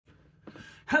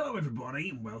Hello everybody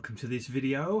and welcome to this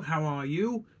video. How are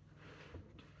you?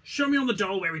 Show me on the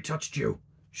doll where he touched you.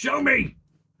 Show me!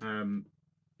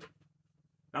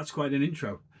 That's quite an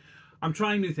intro. I'm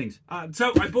trying new things.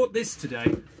 So I bought this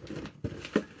today.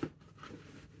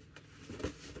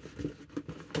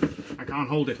 I can't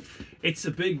hold it. It's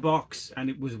a big box and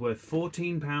it was worth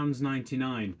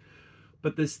 £14.99.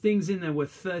 But there's things in there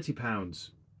worth £30.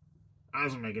 That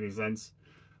doesn't make any sense.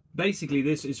 Basically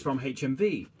this is from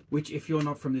HMV, which if you're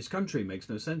not from this country makes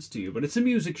no sense to you, but it's a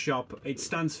music shop. It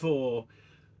stands for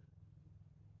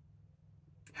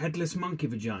Headless Monkey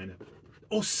Vagina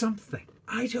or something.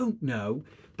 I don't know.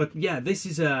 But yeah, this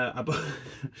is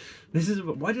this is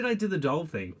why did I do the doll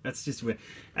thing? That's just weird.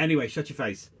 Anyway, shut your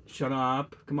face. Shut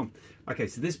up. Come on. Okay,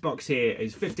 so this box here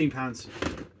is £15.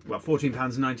 Well,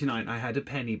 £14.99. I had a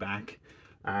penny back,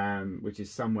 which is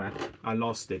somewhere. I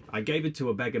lost it. I gave it to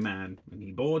a beggar man and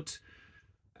he bought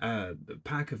a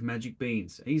pack of magic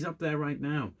beans. He's up there right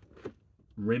now,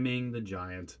 rimming the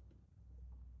giant.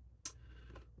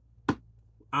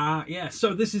 Yeah,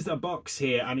 so this is the box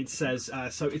here, and it says,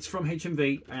 so it's from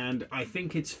HMV, and I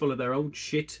think it's full of their old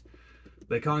shit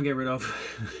they can't get rid of.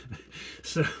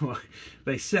 So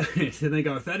they sell it, and they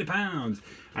go £30,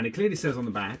 and it clearly says on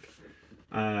the back,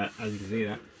 as you can see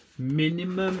that,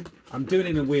 minimum, I'm doing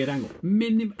it in a weird angle,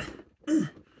 minimum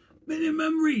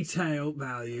retail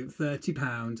value,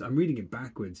 £30. I'm reading it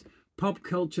backwards. Pop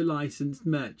culture licensed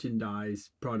merchandise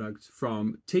products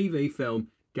from TV, film,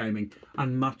 gaming,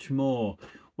 and much more.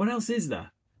 What else is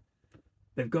there?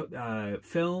 They've got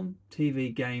film,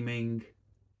 TV, gaming.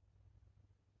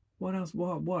 What else?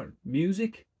 What?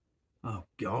 Music? Oh,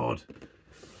 God.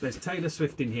 There's Taylor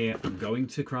Swift in here. I'm going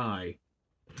to cry.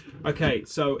 Okay,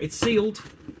 so it's sealed.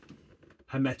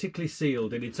 Hermetically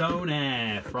sealed in its own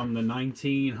air from the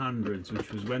 1900s,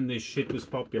 which was when this shit was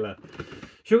popular.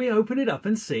 Shall we open it up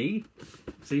and see?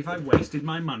 See if I've wasted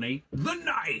my money. The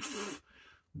knife!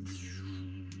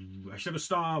 I should have a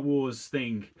Star Wars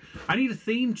thing. I need a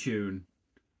theme tune.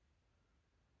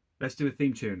 Let's do a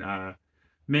theme tune.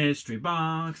 Mystery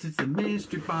box, it's the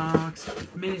mystery box.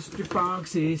 Mystery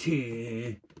box is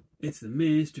here. It's the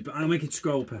mystery box. I'll make it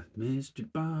scroll per. Mystery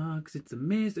box, it's the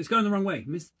mystery. It's going the wrong way.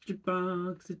 Mystery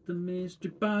box, it's the mystery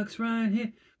box right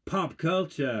here. Pop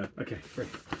culture. Okay, great.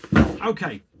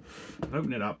 Okay,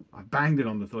 open it up. I banged it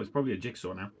on the floor. It's probably a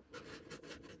jigsaw now.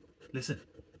 Listen.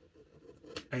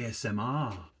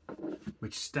 ASMR.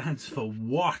 Which stands for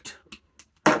what?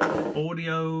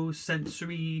 Audio,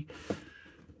 sensory,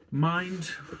 mind,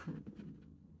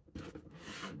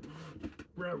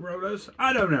 rollers?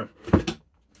 I don't know.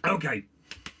 Okay.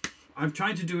 I'm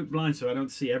trying to do it blind so I don't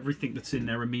see everything that's in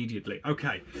there immediately.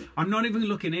 Okay. I'm not even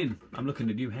looking in. I'm looking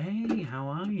at you. Hey, how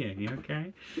are you? You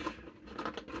okay?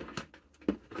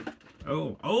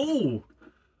 Oh. Oh!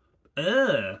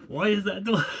 Why is that?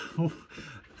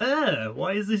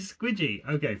 Why is this squidgy?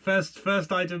 Okay,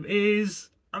 first item is...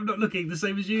 I'm not looking the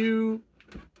same as you.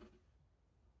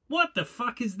 What the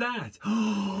fuck is that?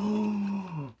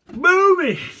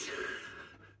 Moving!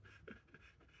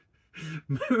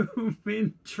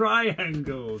 Moving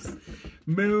triangles.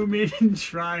 Moving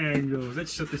triangles.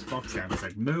 Let's shut this box down a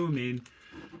sec. Moving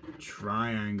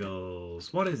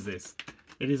triangles. What is this?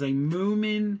 It is a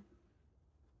Moomin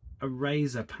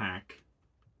eraser pack.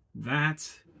 That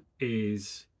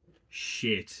is...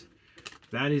 shit.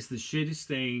 That is the shittest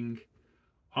thing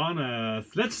on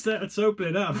earth. Let's open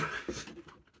it up.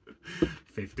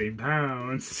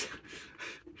 £15.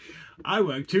 I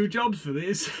worked 2 jobs for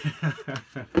this.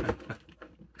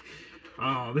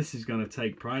 Oh, this is gonna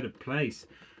take pride of place.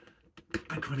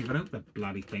 I can't even open the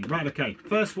bloody thing. Right, okay.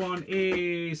 First one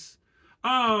is...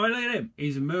 oh, look at him.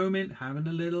 He's a moment having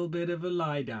a little bit of a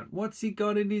lie down. What's he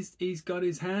got in his... he's got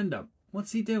his hand up.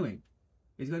 What's he doing?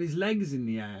 He's got his legs in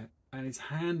the air and his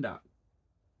hand up.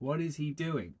 What is he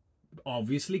doing?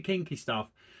 Obviously kinky stuff.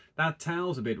 That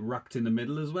towel's a bit rucked in the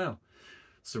middle as well.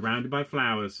 Surrounded by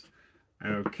flowers.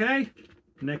 Okay.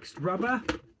 Next rubber.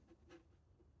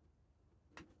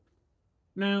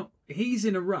 Now, he's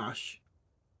in a rush.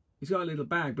 He's got a little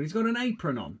bag, but he's got an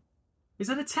apron on. Is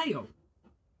that a tail?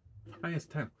 Oh, yes,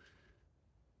 tail.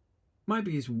 Might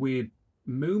be his weird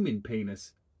Moomin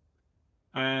penis.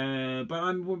 But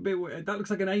I'm a bit... that looks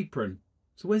like an apron.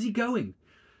 So where's he going?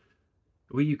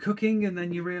 Were you cooking and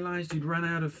then you realised you'd run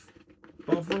out of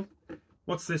bovril?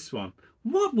 What's this one?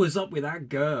 What was up with that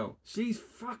girl? She's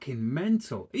fucking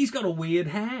mental. He's got a weird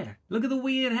hair. Look at the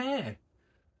weird hair.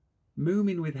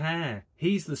 Moomin with hair.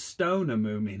 He's the stoner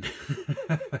Moomin.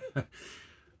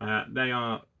 They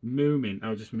are Moomin.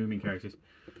 Oh, just Moomin characters.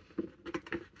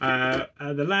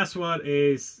 And the last one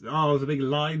is, oh, there's a big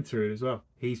line through it as well.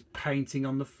 He's painting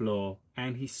on the floor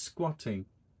and he's squatting.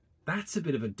 That's a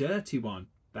bit of a dirty one.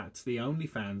 That's the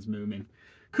OnlyFans Moomin.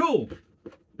 Cool.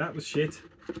 That was shit.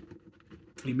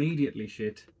 Immediately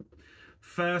shit.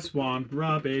 First one,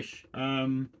 rubbish.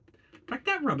 Like,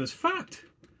 that rubber's fucked.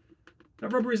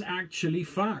 That rubber is actually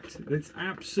fucked. It's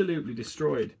absolutely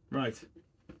destroyed. Right.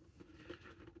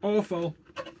 Awful.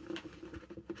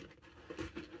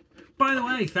 By the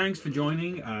way, thanks for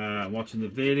joining, watching the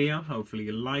video. Hopefully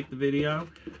you liked the video.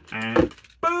 And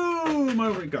boom,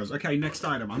 over it goes. Okay, next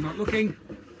item. I'm not looking.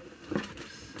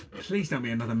 Please don't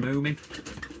be another Moomin.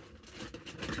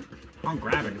 I'll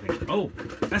grab anything. Oh,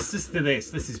 let's just do this.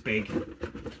 This is big.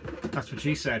 That's what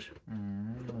she said.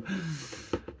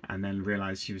 And then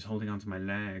realised she was holding onto my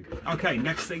leg. Okay,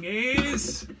 next thing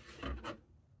is...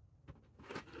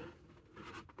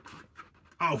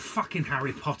 oh, fucking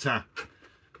Harry Potter.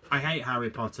 I hate Harry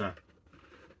Potter.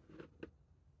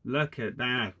 Look at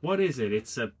that. What is it?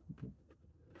 It's a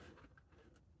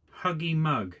huggy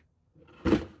mug.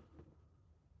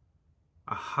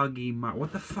 A huggy mug.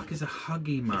 What the fuck is a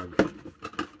huggy mug?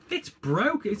 It's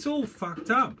broke. It's all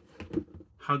fucked up.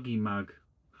 Huggy mug.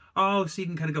 Oh, so you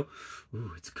can kind of go,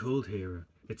 ooh, it's cold here.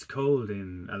 It's cold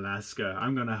in Alaska.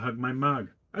 I'm going to hug my mug.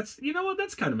 That's, you know what?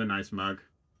 That's kind of a nice mug.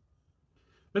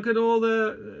 Look at all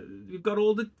the, you've got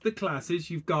all the classes.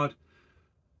 You've got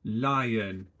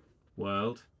Lion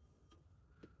World.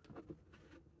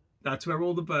 That's where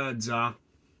all the birds are.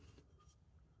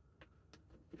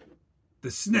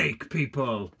 The snake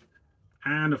people.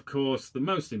 And of course, the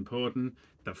most important,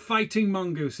 the fighting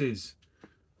mongooses.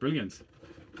 Brilliant.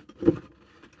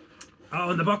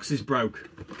 Oh, and the box is broke.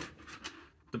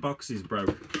 The box is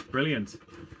broke. Brilliant.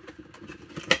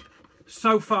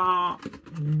 So far,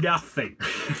 nothing.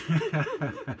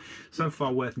 So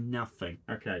far, worth nothing.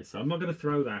 Okay, so I'm not going to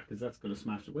throw that because that's going to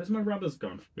smash it. Where's my rubbers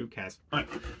gone? Who cares? Right,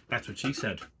 that's what she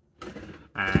said.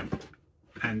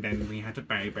 And then we had a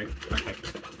baby. Okay.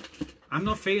 I'm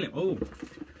not feeling... oh.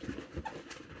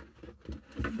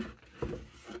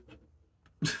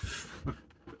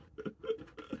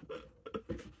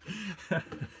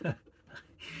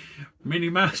 Minnie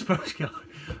Mouse postcard.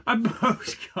 A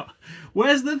postcard.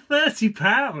 Where's the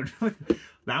 £30?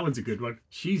 That one's a good one.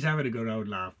 She's having a good old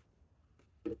laugh.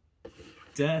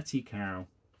 Dirty cow.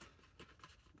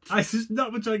 There's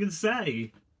not much I can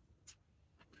say.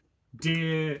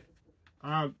 Dear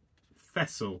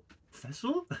Fessel.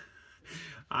 Fessel?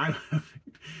 I'm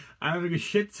having a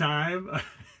shit time.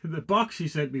 The box she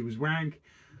sent me was rank.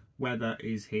 Weather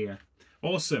is here.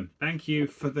 Awesome. Thank you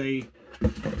for the...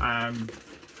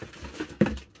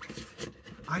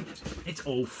 it's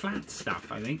all flat stuff,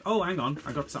 I think. Oh, hang on.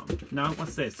 I got something. No,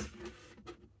 what's this?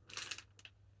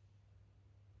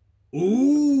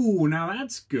 Ooh, now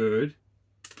that's good.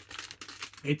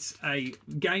 It's a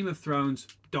Game of Thrones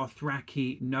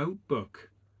Dothraki notebook.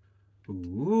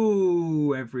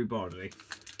 Ooh, everybody.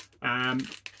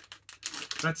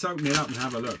 Let's open it up and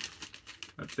have a look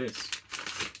at this.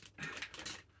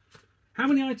 How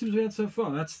many items have we had so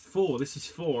far? That's 4. This is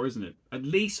 4, isn't it? At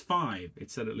least 5. It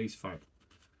said at least 5.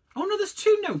 Oh no, there's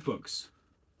 2 notebooks.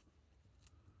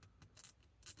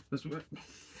 That's what.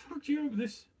 Fuck you over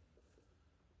this.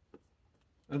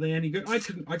 Are they any good?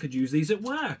 I could use these at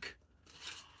work.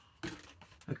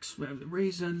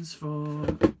 Reasons for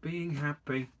being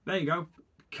happy. There you go.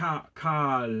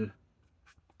 Carl.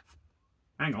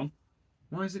 Hang on.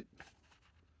 Why is it?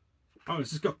 Oh, it's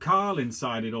just got Carl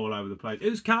inside it all over the place.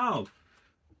 Who's Carl?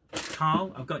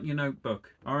 Carl, I've got your notebook.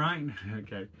 All right.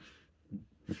 Okay.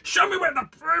 Show me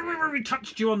where he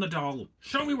touched you on the doll.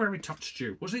 Show me where he touched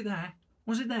you. Was it there?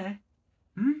 Was it there?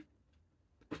 Hmm?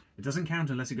 It doesn't count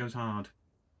unless it goes hard.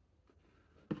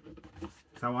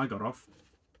 That's how I got off.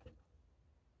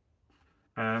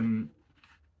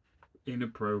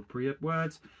 Inappropriate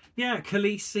words. Yeah,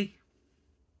 Khaleesi.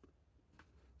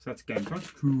 So that's Game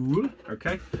Crunch. Cool.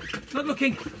 Okay. Not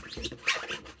looking.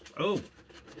 Oh.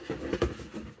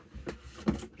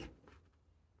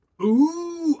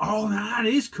 Ooh. Oh, that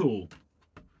is cool.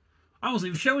 I wasn't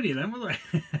even showing you then, was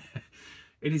I?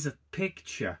 It is a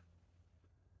picture.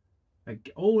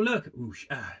 Oh, look. Ooh,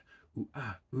 ooh,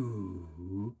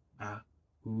 ooh,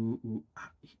 ooh, ooh,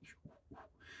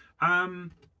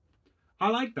 I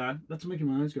like that. That's making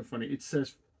my eyes go funny. It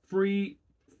says free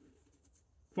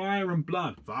fire and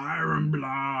blood. Fire and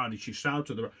blood. She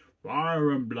shouts at the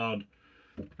fire and blood.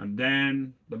 And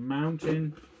then the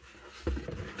mountain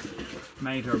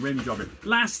made her rim job it.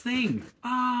 Last thing.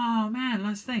 Oh man,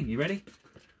 last thing. You ready?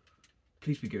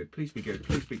 Please be good. Please be good.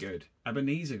 Please be good.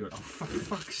 Ebenezer good. Oh, for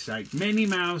fuck's sake. Minnie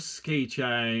Mouse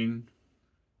keychain.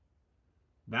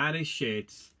 That is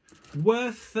shit.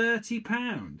 Worth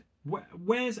 £30.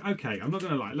 Where's... Okay, I'm not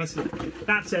going to lie.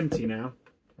 That's empty now.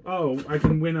 Oh, I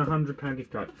can win a £100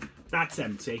 gift card. That's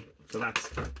empty. So that's...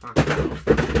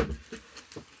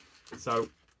 So,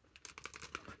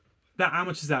 how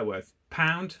much is that worth?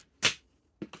 £1?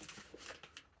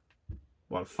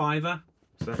 What, £5?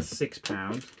 So that's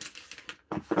 £6.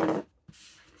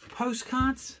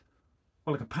 Postcards?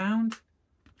 What, like £1?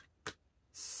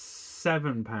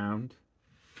 £7.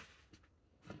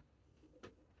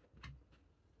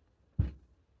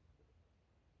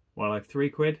 Well, like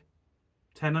 £3?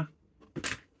 Tenner.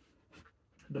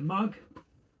 The mug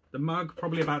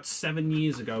probably about 7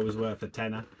 years ago was worth a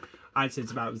tenner. I'd say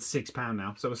it's about £6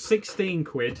 now. So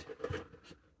 £16.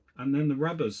 And then the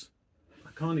rubbers.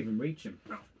 I can't even reach them.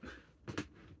 Oh.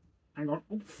 Hang on.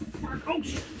 Oh, fuck. Oh,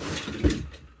 shit.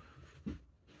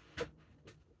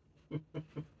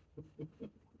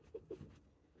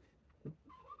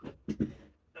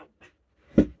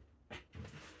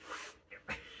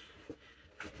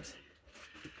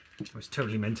 It was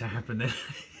totally meant to happen then.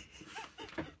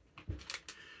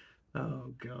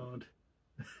 Oh God.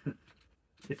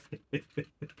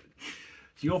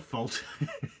 It's your fault.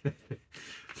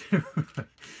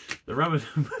 The rubbers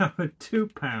are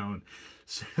 £2,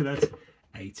 so that's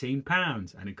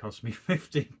 £18, and it cost me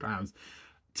 £15.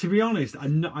 To be honest,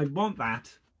 I'd want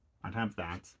that. I'd have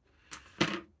that.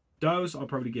 Those I'll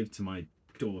probably give to my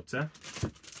daughter.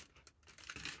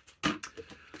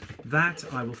 That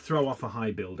I will throw off a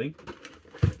high building,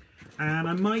 and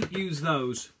I might use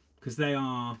those because they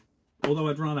are. Although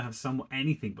I'd rather have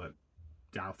anything but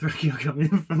I'll throw you coming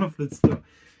in front of the store.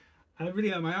 I really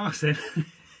hurt my arse then.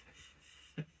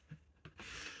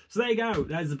 So there you go.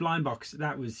 There's the blind box.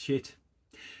 That was shit.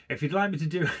 If you'd like me to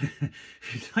do,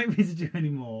 any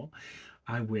more,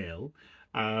 I will.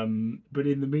 But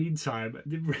in the meantime,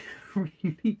 it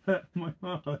really hurt my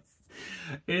arse.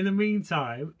 In the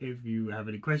meantime, if you have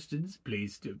any questions,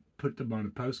 please do put them on a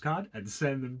postcard and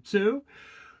send them to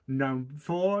number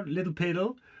 4 Little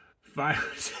Piddle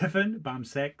 507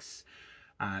 Bamsex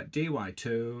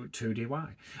DY2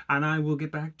 2DY, and I will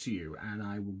get back to you, and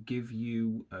I will give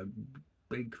you a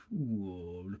big.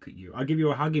 Whoa, look at you! I'll give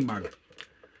you a huggy mug.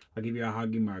 I'll give you a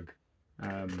huggy mug.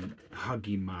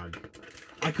 Huggy mug.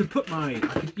 You could put a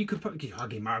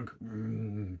huggy mug.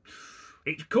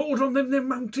 It's cold on them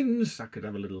mountains. I could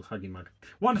have a little huggy mug.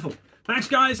 Wonderful. Thanks,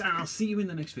 guys, and I'll see you in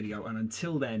the next video. And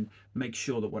until then, make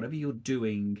sure that whatever you're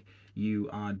doing,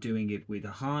 you are doing it with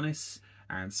a harness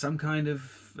and some kind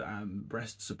of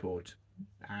breast support.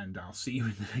 And I'll see you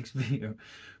in the next video.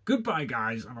 Goodbye,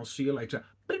 guys, and I'll see you later.